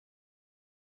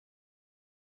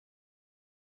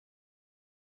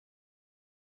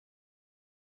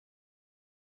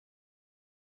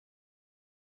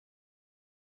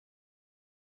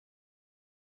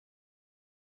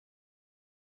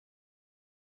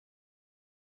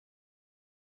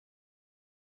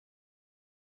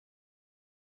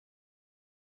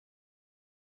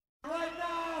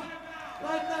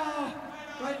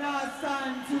Right now it's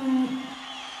time to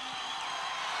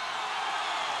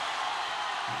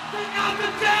take out the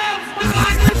jams.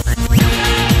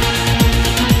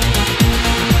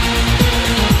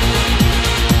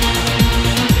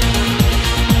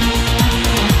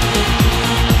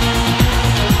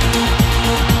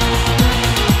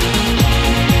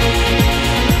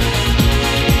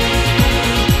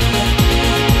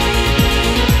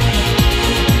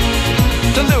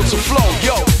 The lyrics will flow,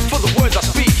 yo, for the words I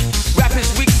speak. Rap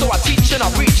is weak, so I teach and I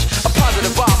reach. A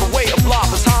positive vibe, a way of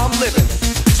life is how I'm living.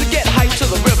 So get hyped to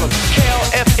the rhythm.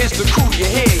 KLF is the crew you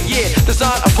hear, yeah.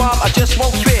 Design a rhyme I just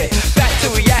won't fear. Back to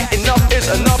react, enough is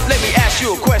enough. Let me ask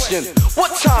you a question.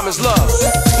 What time is love?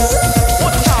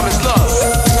 What time is love?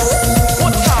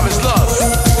 What time is love?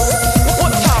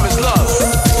 What time is love?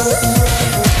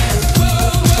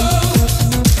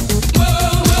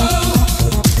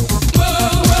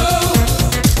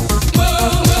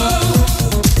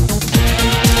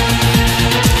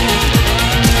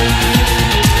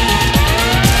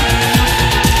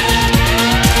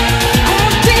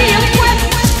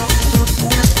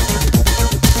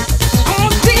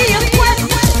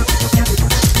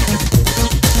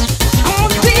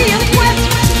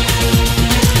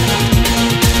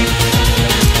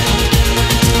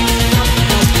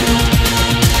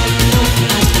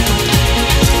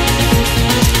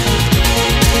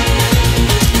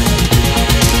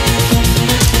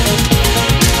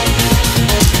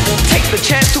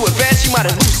 Chance to advance, you might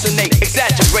hallucinate,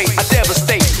 exaggerate, I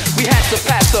devastate. We had to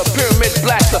pass the pyramid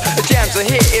blaster. The jams are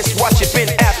here, it's what you've been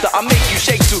after. I make you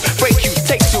shake to, break you,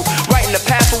 take to, right in the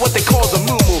path for what they call the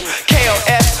moo-moo.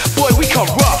 KLF, boy, we come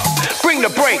rough. Bring the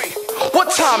break.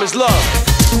 What time is love?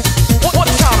 What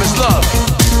time is love?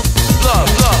 Love,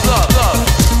 love, love, love.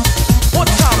 What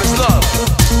time is love?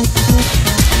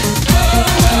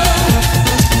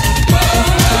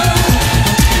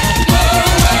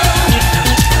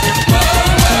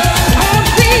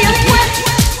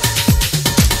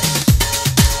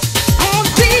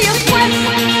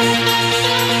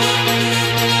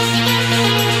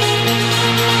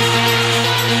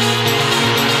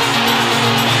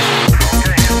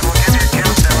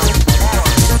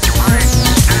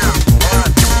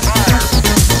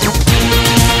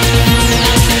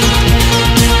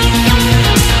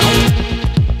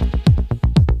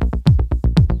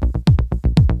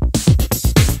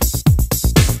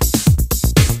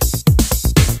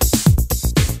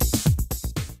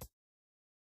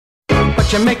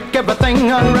 But you make everything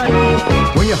alright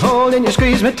when you hold and you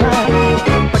squeeze me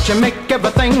tight. But you make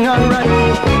everything alright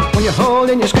when you hold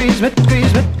and you squeeze me,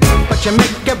 squeeze me. But you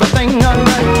make everything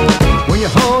alright when you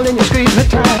hold and you squeeze me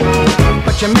tight.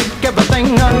 But you make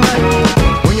everything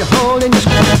alright when you hold and you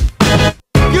squeeze me.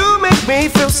 You make me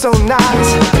feel so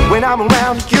nice when I'm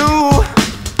around you.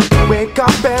 Wake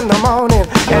up in the morning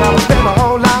and I'll spend my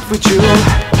whole life with you.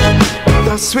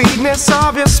 The sweetness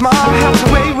of your smile helps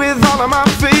away with all of my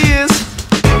fears.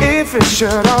 If it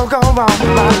should all go wrong,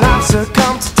 my life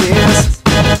succumbs to tears.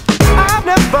 I've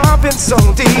never been so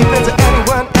deep into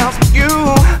anyone else but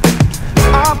you.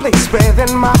 A place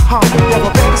within my heart,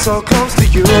 never been so close to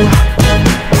you.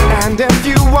 And if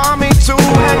you want me to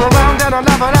hang around and I'll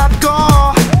never let go,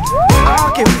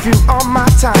 I'll give you all my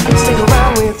time, stick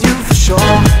around with you for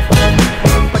sure.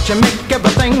 But you make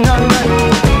everything alright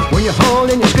when you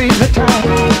hold and you squeeze me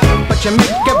tight. But you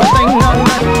make everything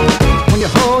alright when you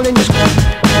hold and you squeeze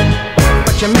me.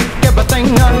 But you make everything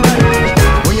alright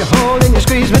when you hold and you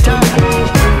squeeze me tight.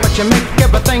 But you make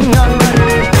everything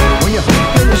alright when you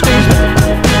hold and you squeeze me.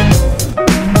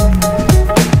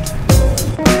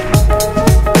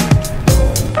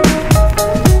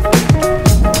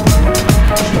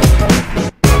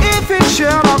 If it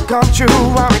should all come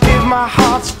true, I'll give my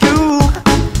heart to you,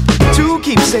 to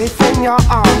keep safe in your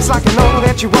arms like I know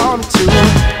that you wanted to.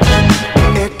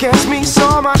 It gives me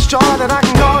so much joy that I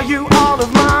can call you all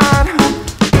of mine.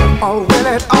 Oh, will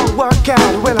it all work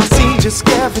out? Will I see just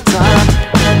every time?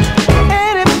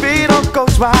 And if it all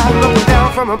goes right, looking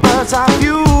down from a bird's eye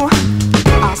view,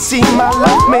 I see my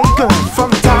love made good from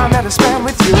the time that I spent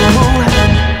with you.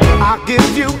 I'll give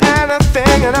you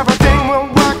anything and everything will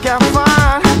work out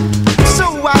fine. So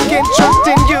I can trust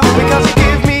in you because you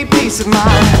give me peace of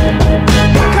mind.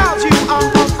 Cause you are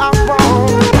all I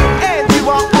want, and you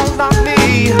are all I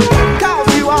need. Cause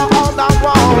you are all I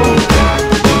want.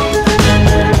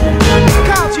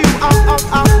 Cause you are all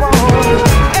I want,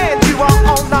 and you are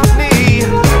all I need.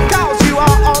 Cause you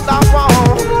are all I want.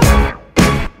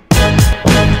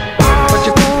 But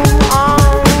you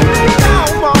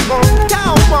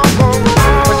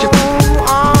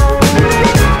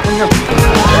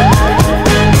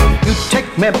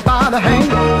me by the hand,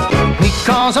 we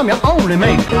Because I'm your only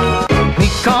mate.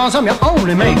 Because I'm your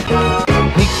only mate.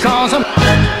 Because I'm.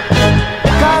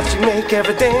 Cause you make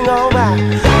everything alright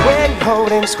when you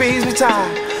hold and squeeze me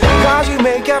tight. Cause you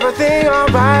make everything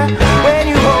alright when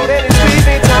you hold and squeeze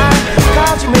me tight.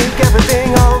 Cause you make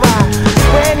everything alright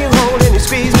when you hold and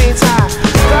squeeze me tight.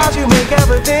 Cause you make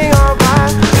everything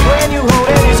alright